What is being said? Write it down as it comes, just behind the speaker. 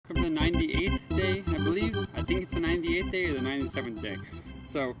welcome to the 98th day, I believe. I think it's the 98th day or the 97th day.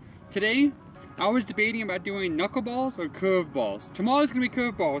 So today, I was debating about doing knuckleballs or curveballs. Tomorrow's gonna be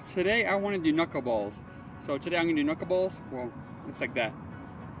curveballs. Today, I want to do knuckleballs. So today I'm gonna do knuckleballs. Well, it's like that.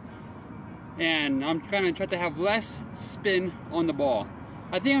 And I'm gonna try to have less spin on the ball.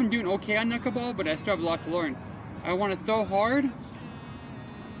 I think I'm doing okay on knuckleball, but I still have a lot to learn. I want to throw hard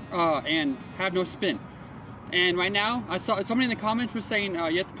and have no spin. And right now, I saw somebody in the comments was saying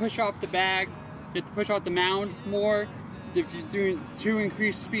you have to push off the bag, you have to push off the mound more if you're doing to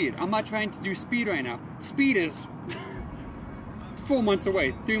increase speed. I'm not trying to do speed right now. Speed is 4 months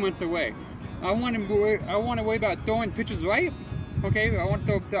away, 3 months away. I want to worry about throwing pitches right. Okay, I want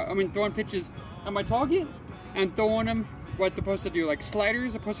to throwing pitches at my target and throwing them what they're supposed to do. Like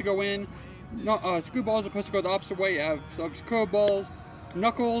sliders are supposed to go in, screw balls are supposed to go the opposite way. Curve balls,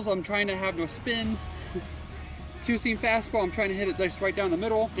 knuckles, I'm trying to have no spin. Two-seam fastball, I'm trying to hit it just right down the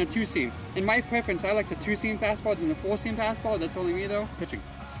middle, and a two-seam. In my preference, I like the two-seam fastball than the four-seam fastball. That's only me though, pitching.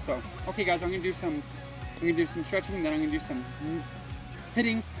 So, okay guys, I'm gonna do some stretching, then I'm gonna do some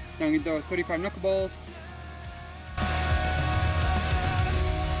hitting, then I'm gonna throw 35 knuckleballs.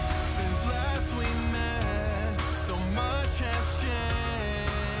 Since last we met, so much has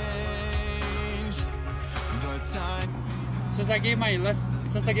changed. The time. Since I gave my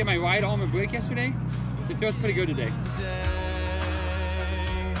right arm a break yesterday, it feels pretty good today.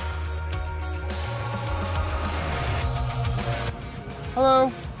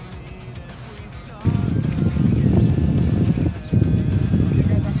 Hello.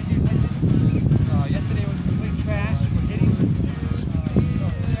 Yesterday was complete trash for hitting. So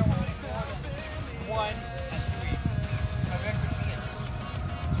today I want to hit more than 1 and 3. A record 6.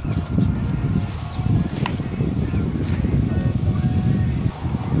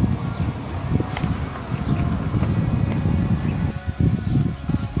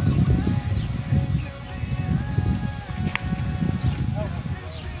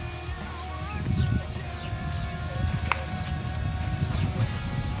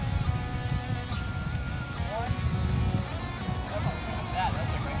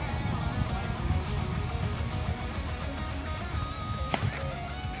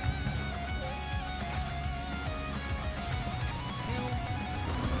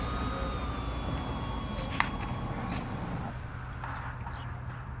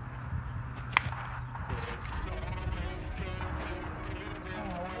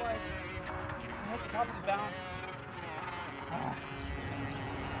 Top of the bound.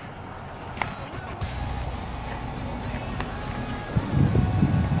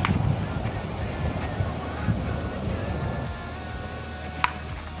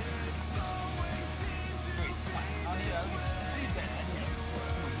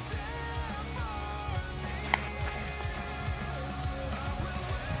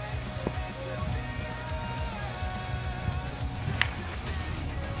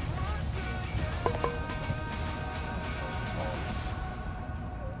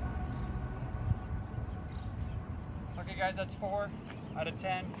 Okay guys, that's 4 out of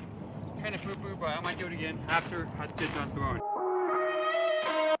 10. Kind of poo-poo, but I might do it again after I get done throwing.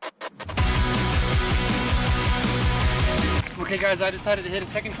 Okay guys, I decided to hit a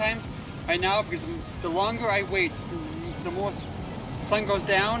second time right now because the longer I wait, the more the sun goes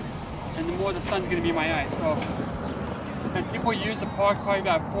down and the more the sun's going to be in my eyes. So, and people use the park probably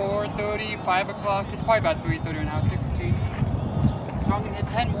about 4:30, 5 o'clock. It's probably about 3:30 right now, 6:15. So I'm going to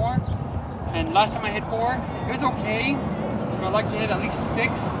hit 10 more. And last time I hit 4, it was okay. I'd like to hit at least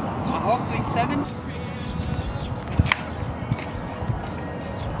 6, hopefully 7.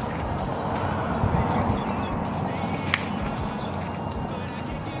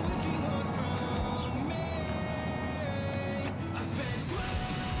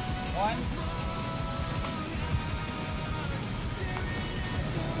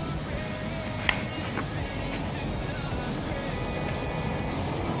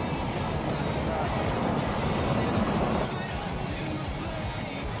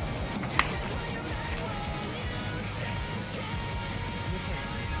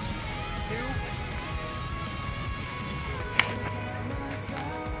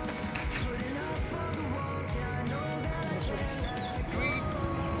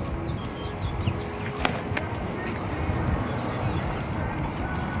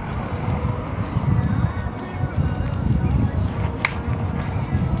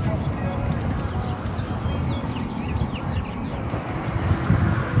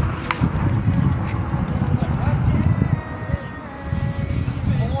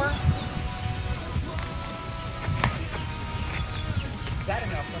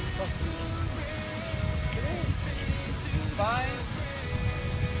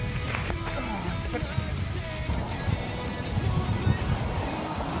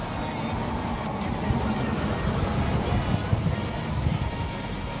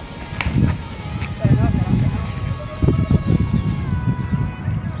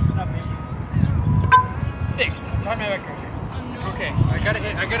 Time my record. Okay, I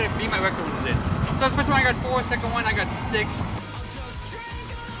gotta beat my record with it. So first one I got 4, second one I got 6.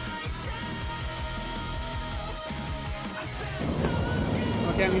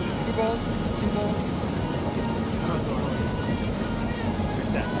 Okay, I'm using screwballs.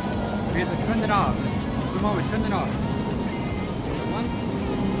 What's that? We have to turn it off. One moment, turn it off. One.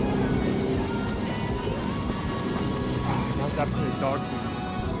 Oh, that's absolutely dog food.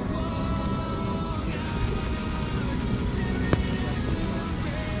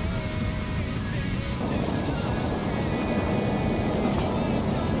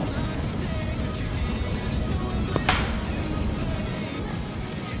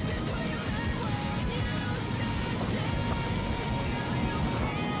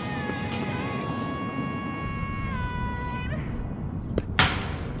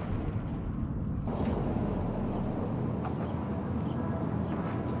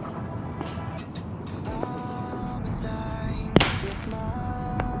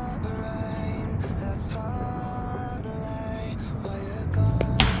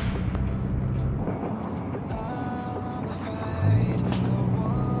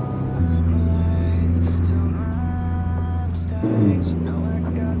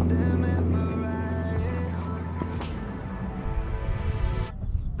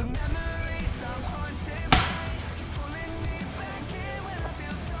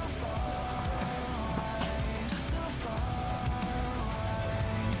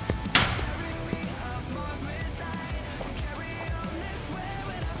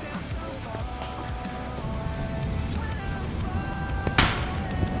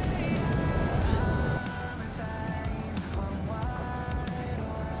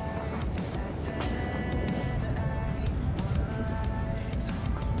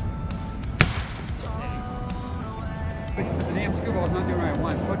 The damn screwball is not doing what I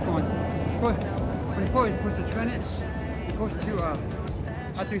want. What's going? When you're supposed to turn it, you're supposed to,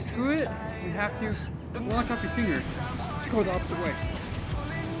 after you screw it, you have to launch off your fingers to go the opposite way.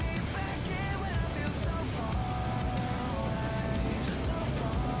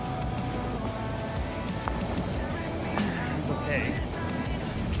 It's okay.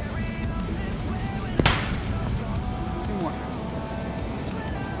 2 more.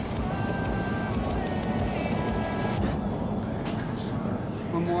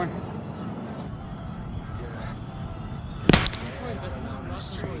 One more.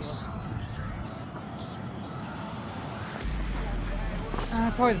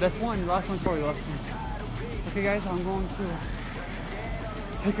 That's probably the best one. The last one's probably the last one. Okay guys, I'm going to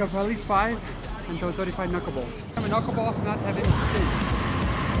pick up at least 5 until 35 knuckleballs. I'm a knuckleball, so not to have any spin.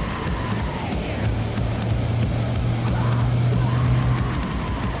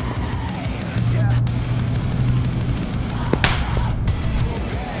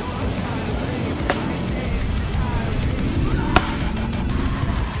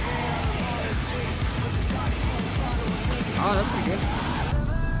 Oh, that's pretty good.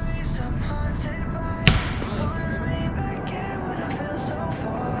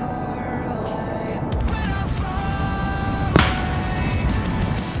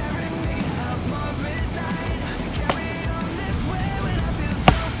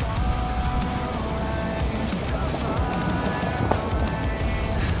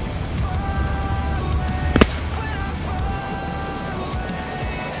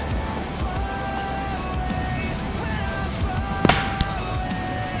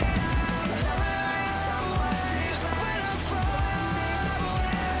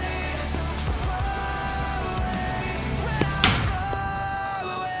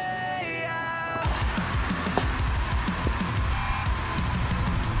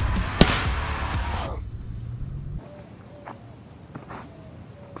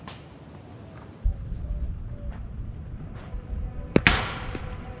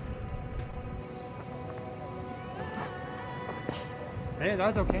 Hey, that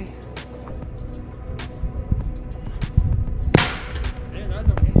was okay. Hey, that was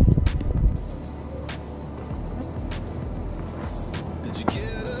okay. Did you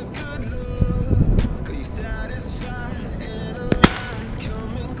get a good look? Are you satisfied? Analyze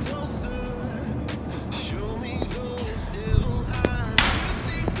coming closer. Show me those devil eyes. You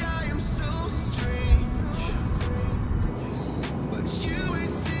think I am so strange, but you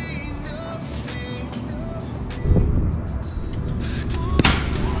ain't seen nothing.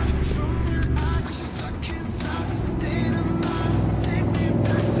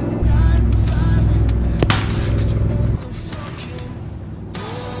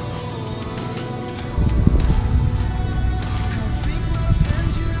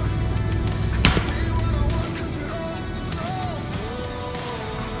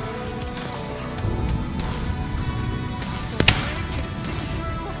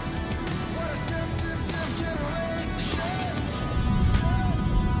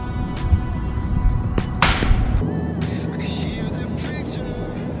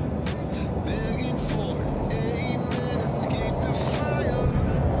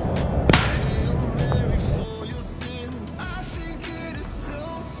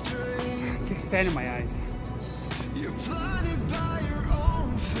 sand in my eyes. You're blinded by your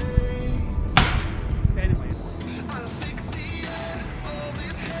own fate. Sand in my eyes. I'll fix the end of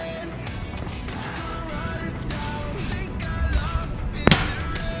this head. Gonna write it down. Think I lost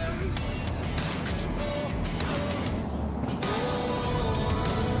interest.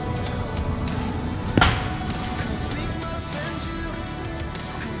 Can't speak my offend you.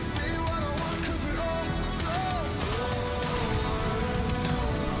 Can't say what I want 'cause we're all so.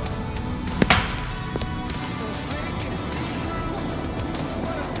 So fake and see through.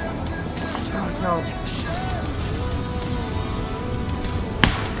 What a sensitive generation.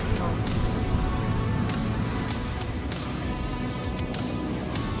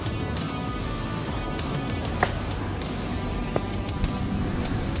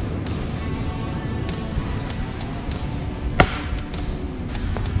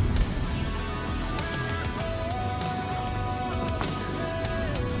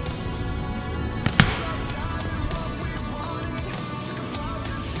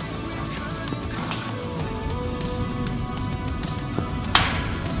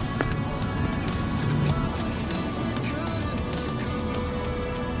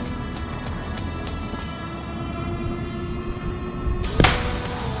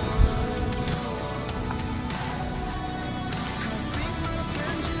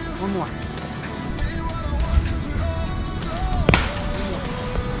 One more.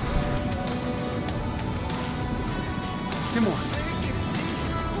 Two more.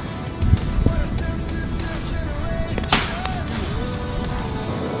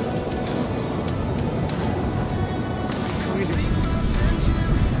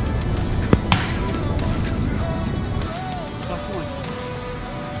 Last one.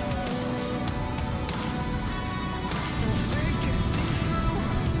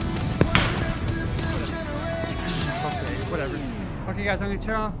 Okay, whatever. Okay guys, I'm gonna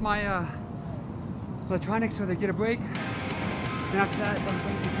turn off my electronics so they get a break. And after that, I'm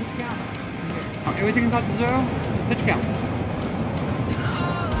going to do pitch count. Okay, everything is out to 0. Pitch count.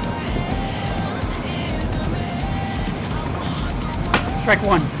 Strike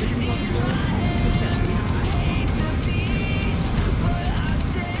 1.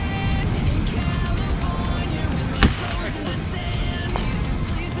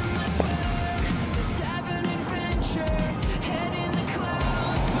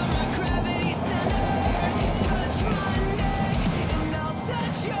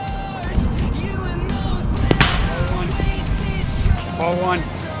 Ball 1.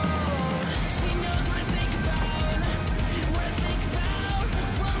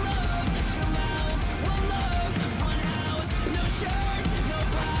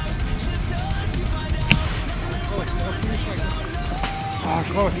 Oh,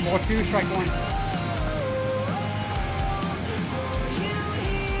 close. Ball 2, strike 1.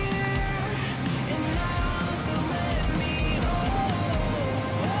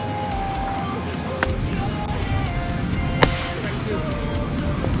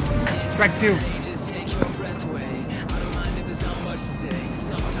 Strike 2.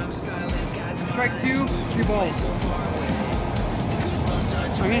 Strike 2, 2 balls.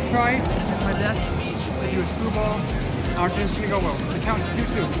 I'm gonna try at my desk to do a screwball. Our just gonna go well. The count is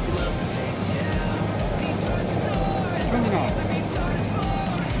 2-2. Turn the knob.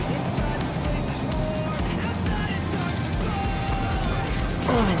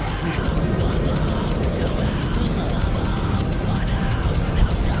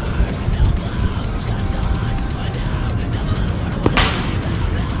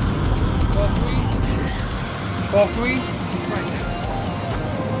 Ball 3, right.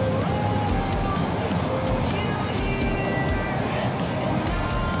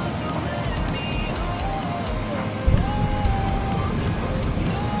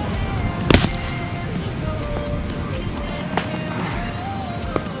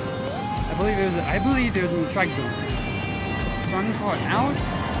 I believe it was in the strike zone. So I'm gonna call it out.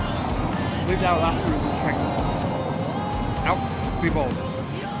 I believe that last one was in the strike zone. Out, 3 balls.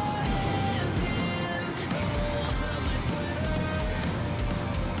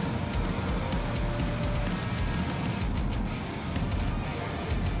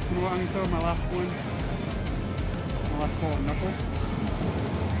 You know what, I'm gonna throw my last one. My last ball, knuckle.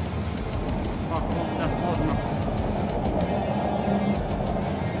 Last ball is knuckle.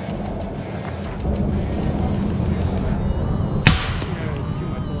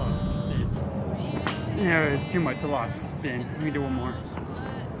 There is too much to lost spin. Let me do one more.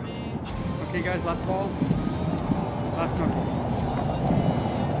 Okay guys, last ball. Last knuckle.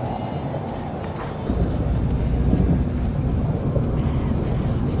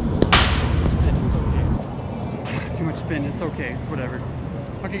 Too much spin, it's okay, it's whatever.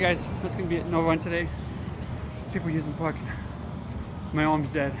 Okay guys, that's gonna be it. No run today. There's people using the park. My arm's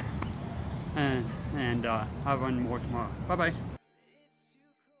dead. And I'll run more tomorrow. Bye bye.